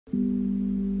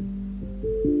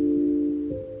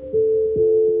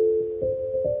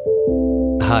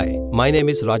Hi, my name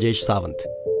is Rajesh Sawant.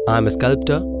 I am a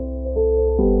sculptor.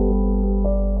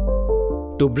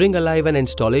 To bring alive an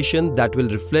installation that will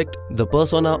reflect the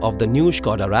persona of the new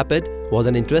SKODA Rapid was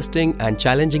an interesting and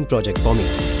challenging project for me.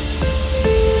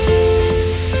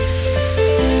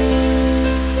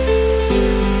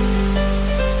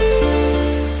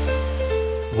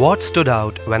 What stood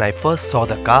out when I first saw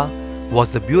the car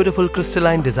was the beautiful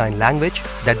crystalline design language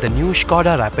that the new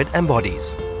SKODA Rapid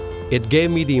embodies. It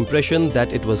gave me the impression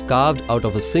that it was carved out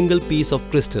of a single piece of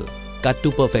crystal, cut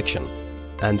to perfection.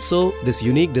 And so, this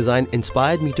unique design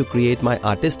inspired me to create my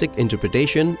artistic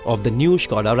interpretation of the new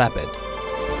SKODA Rapid.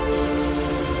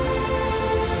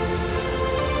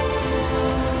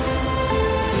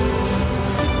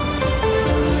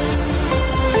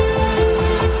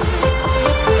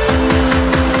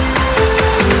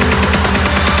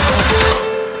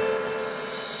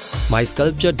 My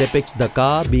sculpture depicts the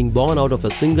car being born out of a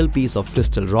single piece of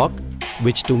crystal rock,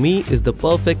 which to me is the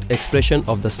perfect expression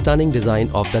of the stunning design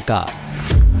of the car.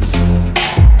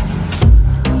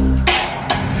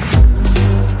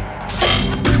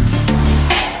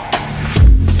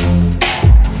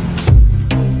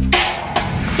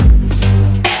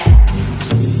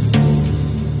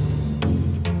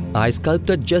 I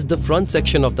sculpted just the front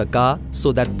section of the car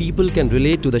so that people can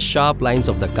relate to the sharp lines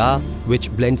of the car,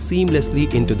 which blend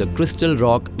seamlessly into the crystal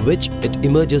rock which it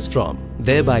emerges from,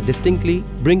 thereby distinctly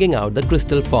bringing out the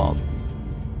crystal form.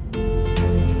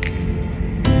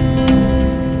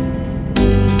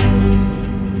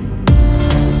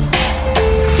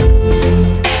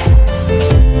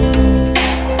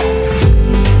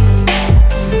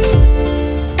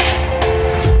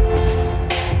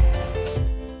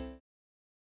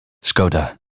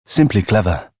 SKODA. Simply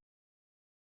clever.